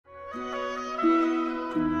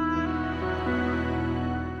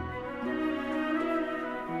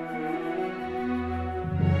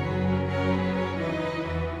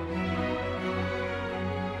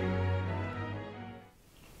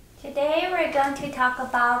going to talk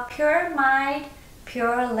about pure mind,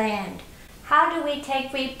 pure land. How do we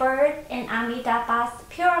take rebirth in Amitabha's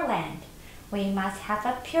pure land? We must have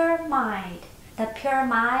a pure mind. The pure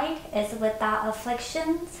mind is without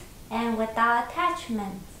afflictions and without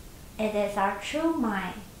attachments. It is our true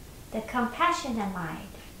mind, the compassionate mind.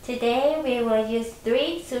 Today we will use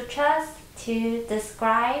 3 sutras to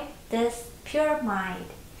describe this pure mind.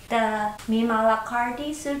 The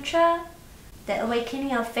Vimalakirti Sutra, the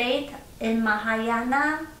Awakening of Faith in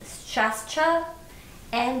Mahayana Shastra,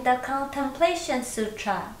 and the Contemplation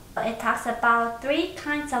Sutra. It talks about 3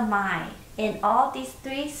 kinds of mind in all these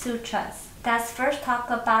 3 sutras. Let's first talk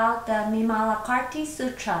about the Vimalakirti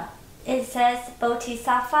Sutra. It says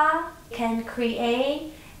Bodhisattva can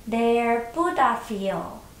create their Buddha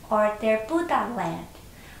field or their Buddha land.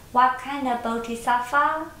 What kind of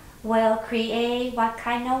Bodhisattva will create what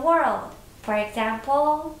kind of world? For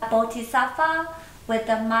example, a Bodhisattva with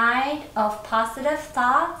the mind of positive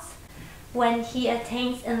thoughts, when he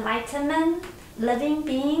attains enlightenment, living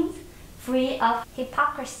beings free of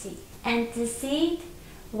hypocrisy and deceit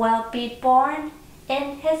will be born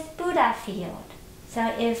in his Buddha field.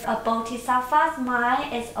 So if a Bodhisattva's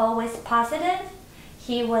mind is always positive,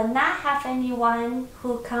 he will not have anyone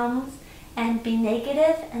who comes and be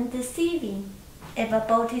negative and deceiving. If a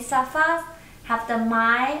Bodhisattva have the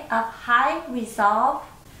mind of high resolve,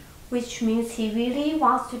 which means he really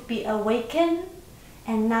wants to be awakened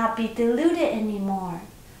and not be deluded anymore.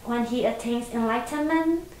 When he attains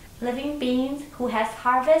enlightenment, living beings who has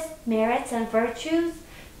harvested merits and virtues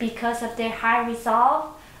because of their high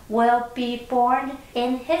resolve will be born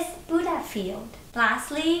in his Buddha field.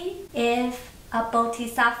 Lastly, if a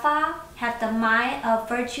Bodhisattva have the mind of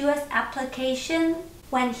virtuous application,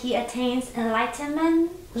 when he attains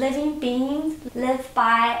enlightenment, living beings live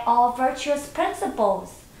by all virtuous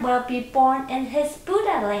principles will be born in his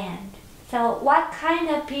Buddha land. So what kind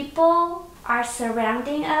of people are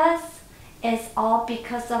surrounding us is all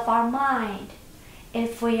because of our mind.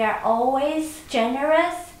 If we are always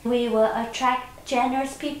generous, we will attract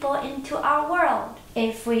generous people into our world.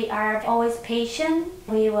 If we are always patient,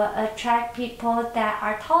 we will attract people that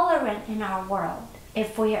are tolerant in our world.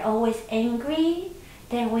 If we are always angry,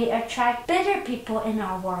 then we attract bitter people in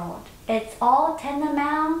our world. It's all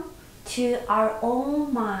tantamount to our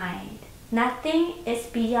own mind. Nothing is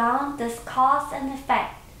beyond this cause and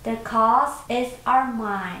effect. The cause is our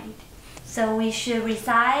mind. So we should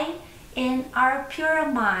reside in our pure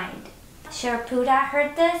mind. Shariputra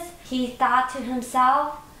heard this. He thought to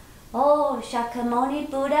himself, oh, Shakyamuni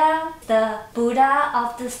Buddha, the Buddha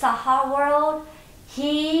of the Saha world,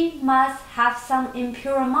 he must have some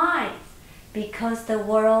impure minds because the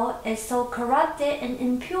world is so corrupted and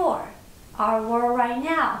impure. Our world right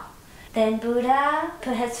now. Then Buddha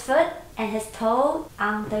put his foot and his toe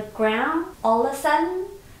on the ground. All of a sudden,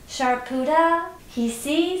 Shariputra, he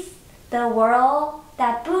sees the world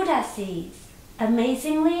that Buddha sees.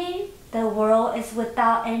 Amazingly, the world is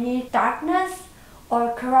without any darkness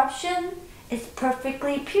or corruption. It's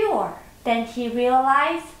perfectly pure. Then he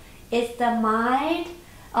realized it's the mind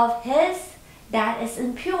of his that is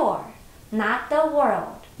impure, not the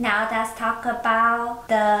world. Now let's talk about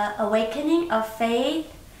the awakening of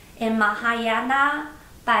faith in Mahayana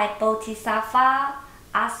by Bodhisattva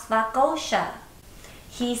Asvaghosha.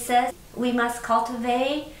 He says we must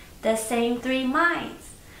cultivate the same 3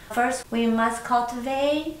 minds. First, we must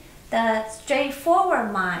cultivate the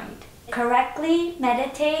straightforward mind. Correctly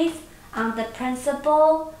meditate on the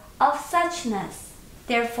principle of suchness.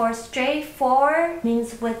 Therefore, straightforward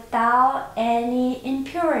means without any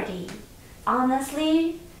impurity.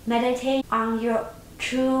 Honestly, meditate on your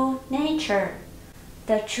true nature,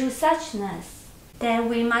 the true suchness. Then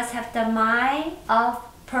we must have the mind of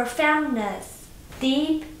profoundness,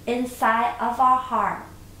 deep inside of our heart.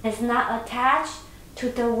 It's not attached to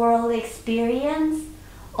the worldly experience,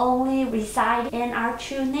 only reside in our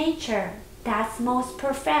true nature. That's most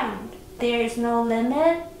profound. There is no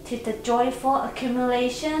limit to the joyful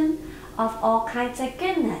accumulation of all kinds of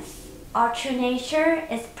goodness. Our true nature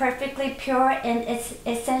is perfectly pure in its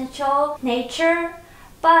essential nature,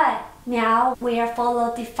 but now we are full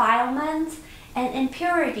of defilements and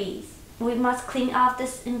impurities. We must clean off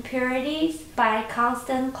these impurities by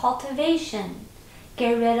constant cultivation.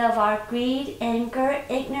 Get rid of our greed, anger,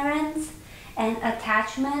 ignorance, and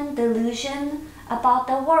attachment, delusion about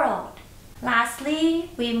the world. Lastly,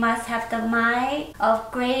 we must have the mind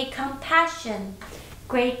of great compassion.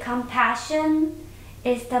 Great compassion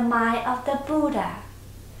is the mind of the Buddha.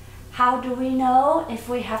 How do we know if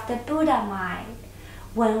we have the Buddha mind?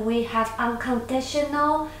 When we have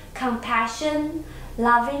unconditional compassion,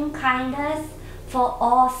 loving kindness for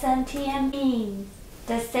all sentient beings.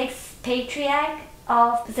 The sixth patriarch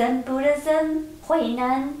of Zen Buddhism,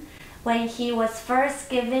 Huineng, when he was first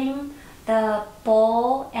giving the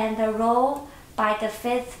bowl and the robe by the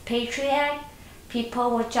fifth patriarch,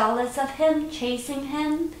 people were jealous of him, chasing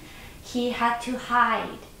him. He had to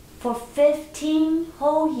hide. For 15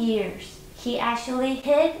 whole years, he actually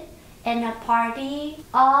hid in a party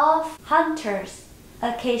of hunters.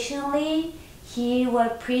 Occasionally, he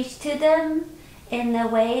would preach to them in a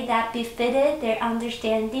way that befitted their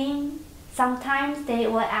understanding. Sometimes they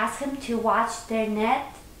would ask him to watch their net.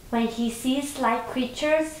 When he sees light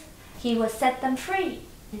creatures, he would set them free.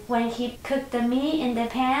 When he cooked the meat in the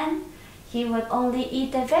pan, he would only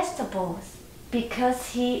eat the vegetables.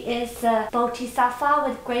 Because he is a bodhisattva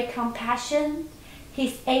with great compassion,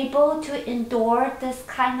 he's able to endure this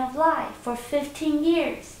kind of life for 15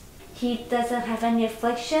 years. He doesn't have any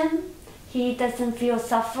affliction. He doesn't feel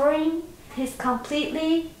suffering. He's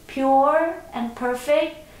completely pure and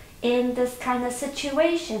perfect in this kind of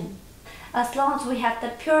situation. As long as we have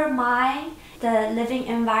the pure mind, the living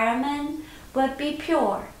environment will be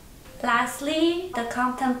pure. Lastly, the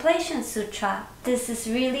Contemplation Sutra. This is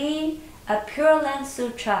really a Pure Land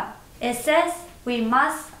Sutra. It says we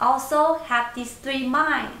must also have these three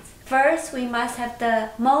minds. First, we must have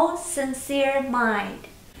the most sincere mind.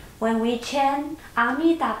 When we chant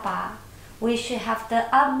Amitabha, we should have the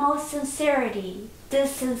utmost sincerity.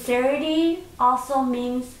 This sincerity also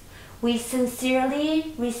means we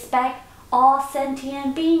sincerely respect all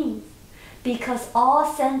sentient beings, because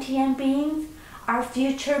all sentient beings are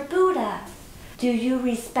future Buddhas. Do you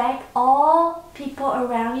respect all people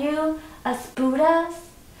around you as Buddhas?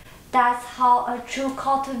 That's how a true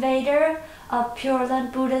cultivator of Pure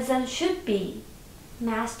Land Buddhism should be.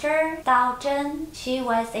 Master Daozhen, she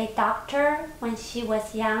was a doctor when she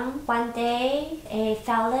was young. One day, a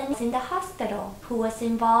felon was in the hospital who was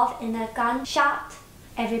involved in a gunshot.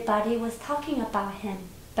 Everybody was talking about him,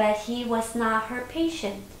 but he was not her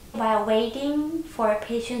patient. While waiting for a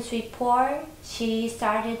patient's report, she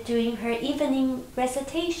started doing her evening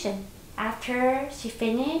recitation. After she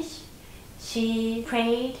finished, she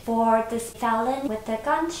prayed for this felon with the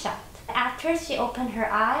gunshot. After she opened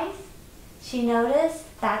her eyes, she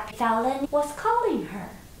noticed that the felon was calling her.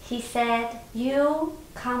 He said, "You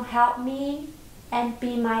come help me and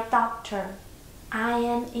be my doctor. I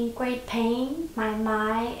am in great pain. My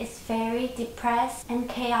mind is very depressed and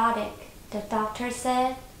chaotic." The doctor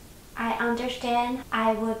said, "I understand.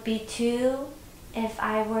 I would be too if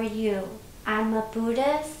I were you. I'm a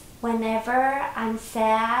Buddhist. Whenever I'm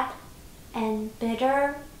sad and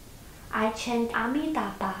bitter, I chant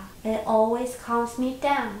Amitabha. It always calms me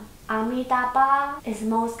down. Amitabha is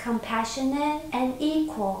most compassionate and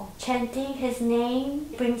equal. Chanting his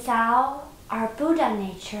name brings out our Buddha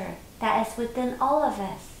nature that is within all of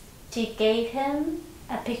us." She gave him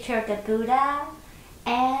a picture of the Buddha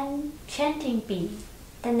and chanting bead.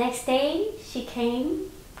 The next day she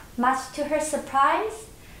came. Much to her surprise,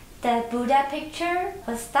 the Buddha picture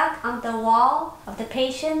was stuck on the wall of the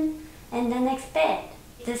patient in the next bed.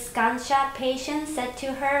 This gunshot patient said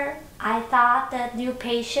to her, "I thought the new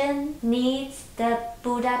patient needs the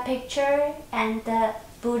Buddha picture and the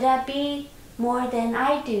Buddha bead more than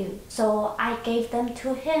I do, so I gave them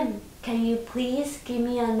to him. Can you please give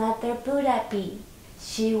me another Buddha bead?"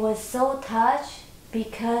 She was so touched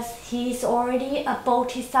because he's already a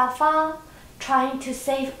bodhisattva trying to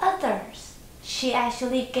save others. She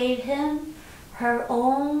actually gave him her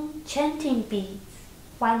own chanting beads.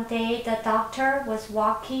 One day the doctor was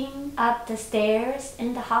walking up the stairs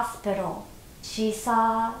in the hospital. She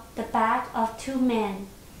saw the back of two men.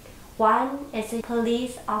 One is a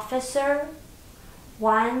police officer.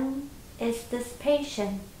 One is this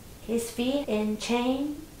patient. His feet in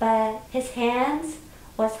chain, but his hands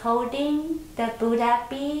was holding the Buddha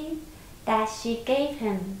bead that she gave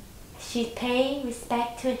him. She paid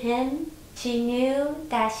respect to him. She knew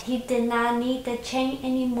that he did not need the chain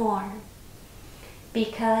anymore,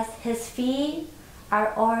 because his feet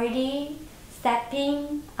are already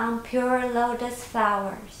stepping on pure lotus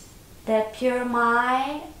flowers. The pure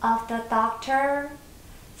mind of the doctor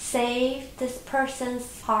saved this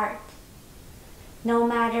person's heart. No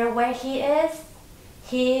matter where he is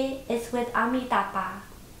with Amitabha.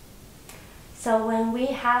 So when we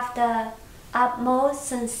have the utmost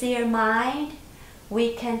sincere mind,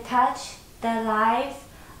 we can touch the lives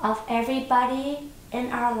of everybody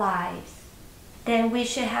in our lives. Then we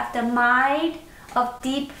should have the mind of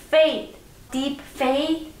deep faith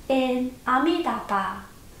in Amitabha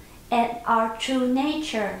and our true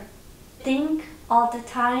nature. Think all the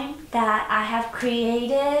time that I have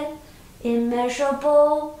created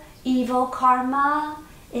immeasurable evil karma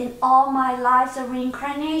in all my lives of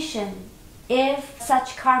reincarnation. If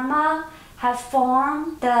such karma have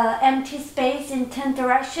formed the empty space in 10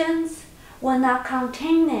 directions, will not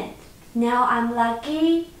contain it. Now I'm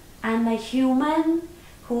lucky, I'm a human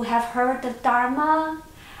who have heard the Dharma.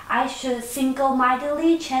 I should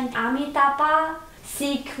single-mindedly chant Amitabha,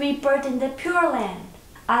 seek rebirth in the Pure Land.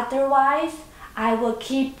 Otherwise, I will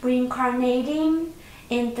keep reincarnating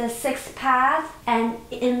in the sixth path and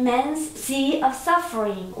immense sea of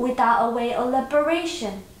suffering without a way of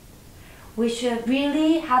liberation. We should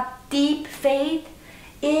really have deep faith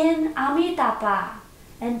in Amitabha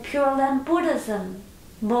and Pure Land Buddhism.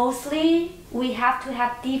 Mostly, we have to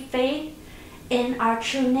have deep faith in our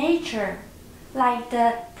true nature, like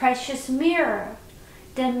the precious mirror.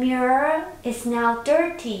 The mirror is now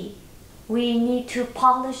dirty. We need to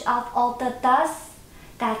polish off all the dust.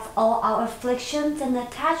 That's all our afflictions and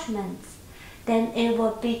attachments. Then it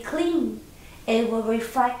will be clean. It will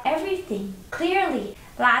reflect everything clearly.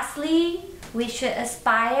 Lastly, we should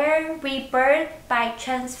aspire rebirth by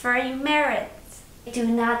transferring merits. Do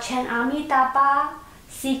not chant Amitabha,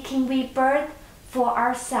 seeking rebirth for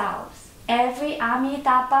ourselves. Every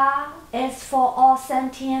Amitabha is for all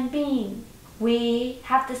sentient beings. We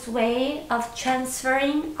have this way of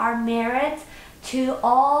transferring our merits to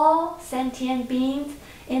all sentient beings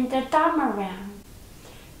in the Dharma realm,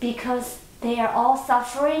 because they are all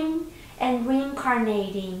suffering and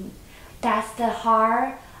reincarnating. That's the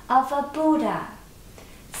heart of a Buddha,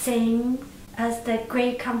 same as the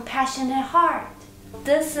great compassionate heart.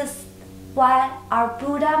 This is what our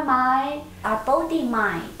Buddha mind, our Bodhi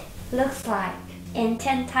mind, looks like. In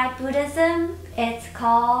Tentai Buddhism, it's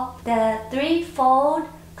called the threefold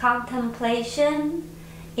contemplation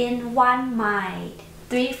in one mind.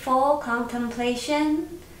 Threefold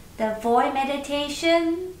contemplation, the void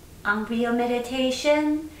meditation, unreal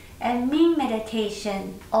meditation, and mean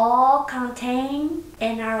meditation, all contained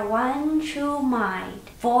in our one true mind.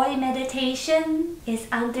 Void meditation is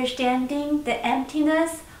understanding the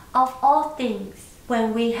emptiness of all things.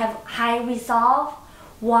 When we have high resolve,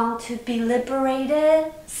 want to be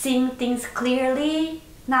liberated, seeing things clearly,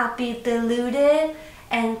 not be deluded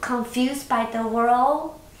and confused by the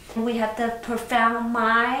world, we have the profound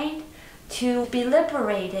mind to be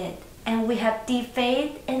liberated, and we have deep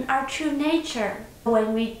faith in our true nature.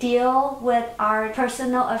 When we deal with our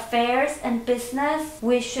personal affairs and business,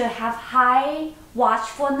 we should have high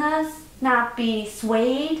watchfulness, not be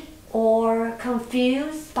swayed or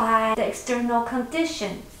confused by the external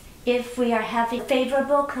conditions. If we are having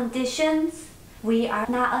favorable conditions, we are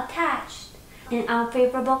not attached. In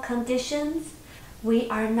unfavorable conditions, we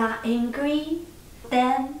are not angry.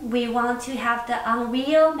 Then we want to have the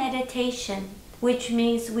unreal meditation, which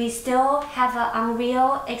means we still have an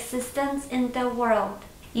unreal existence in the world.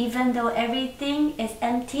 Even though everything is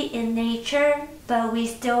empty in nature, but we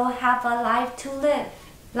still have a life to live.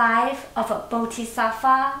 Life of a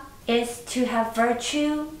bodhisattva is to have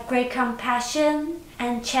virtue, great compassion,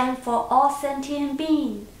 and chant for all sentient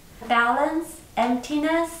beings. Balance,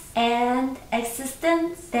 emptiness, and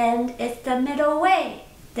existence, then it's the middle way,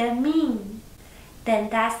 the mean. Then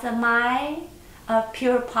that's the mind of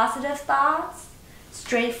pure positive thoughts,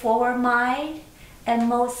 straightforward mind, and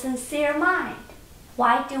most sincere mind.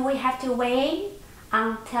 Why do we have to wait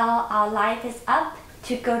until our life is up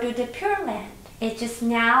to go to the Pure Land? It's just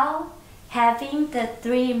now having the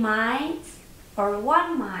three minds or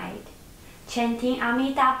one mind. Chanting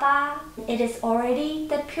Amitabha, it is already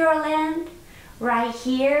the Pure Land, right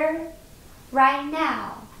here, right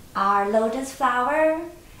now. Our lotus flower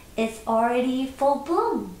is already full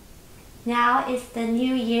bloom. Now is the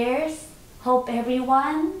New Year's. Hope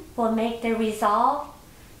everyone will make the resolve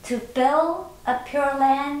to build a Pure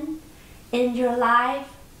Land in your life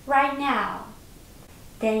right now.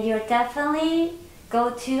 Then you'll definitely go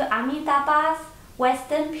to Amitabha's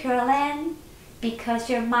Western Pure Land, because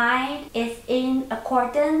your mind is in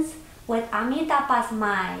accordance with Amitabha's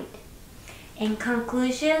mind. In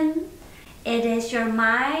conclusion, it is your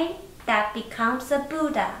mind that becomes a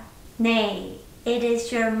Buddha. Nay, it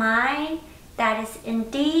is your mind that is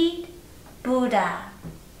indeed Buddha.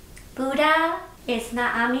 Buddha is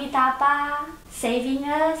not Amitabha saving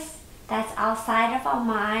us. That's outside of our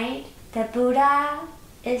mind. The Buddha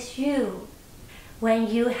is you. When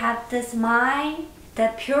you have this mind,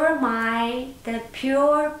 the pure mind, the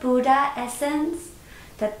pure Buddha essence,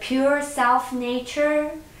 the pure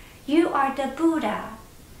self-nature, you are the Buddha.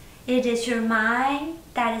 It is your mind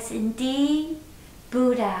that is indeed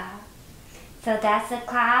Buddha. So that's the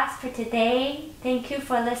class for today. Thank you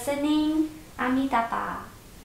for listening. Amitabha.